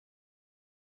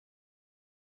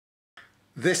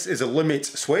This is a limit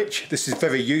switch. This is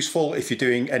very useful if you're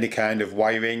doing any kind of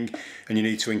wiring and you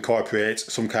need to incorporate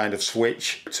some kind of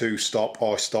switch to stop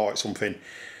or start something.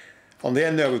 On the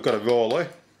end there we've got a roller,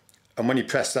 and when you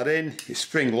press that in, it's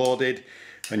spring loaded,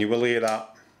 and you will hear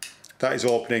that. That is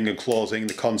opening and closing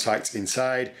the contacts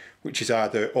inside, which is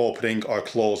either opening or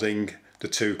closing the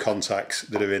two contacts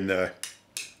that are in there.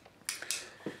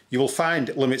 You will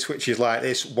find limit switches like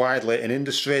this widely in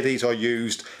industry. These are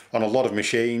used on a lot of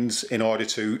machines in order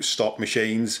to stop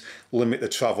machines, limit the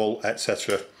travel,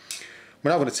 etc.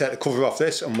 We're now going to take the cover off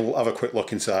this and we'll have a quick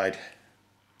look inside.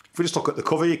 If we just look at the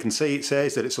cover, you can see it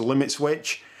says that it's a limit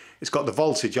switch. It's got the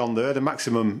voltage on there, the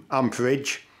maximum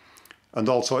amperage, and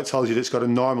also it tells you that it's got a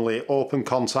normally open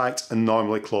contact and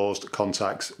normally closed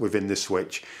contacts within this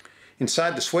switch.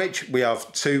 Inside the switch we have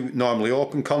two normally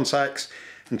open contacts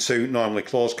and two normally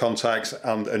closed contacts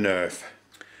and an earth.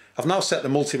 I've now set the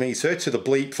multimeter to the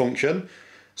bleep function,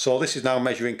 so this is now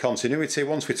measuring continuity.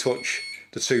 Once we touch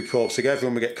the two probes together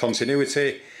and we get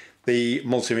continuity, the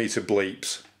multimeter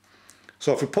bleeps.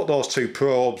 So if we put those two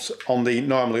probes on the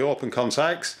normally open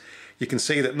contacts, you can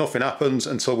see that nothing happens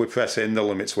until we press in the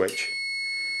limit switch.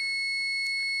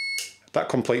 That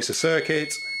completes the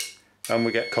circuit and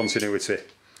we get continuity.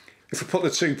 If we put the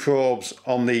two probes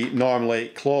on the normally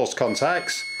closed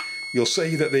contacts, you'll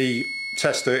see that the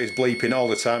tester is bleeping all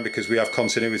the time because we have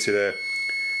continuity there.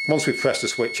 Once we press the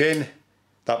switch in,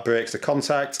 that breaks the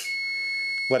contact.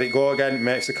 Let it go again,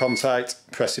 makes the contact,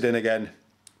 press it in again,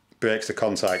 breaks the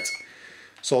contact.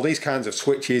 So these kinds of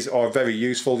switches are very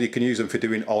useful. You can use them for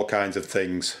doing all kinds of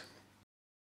things.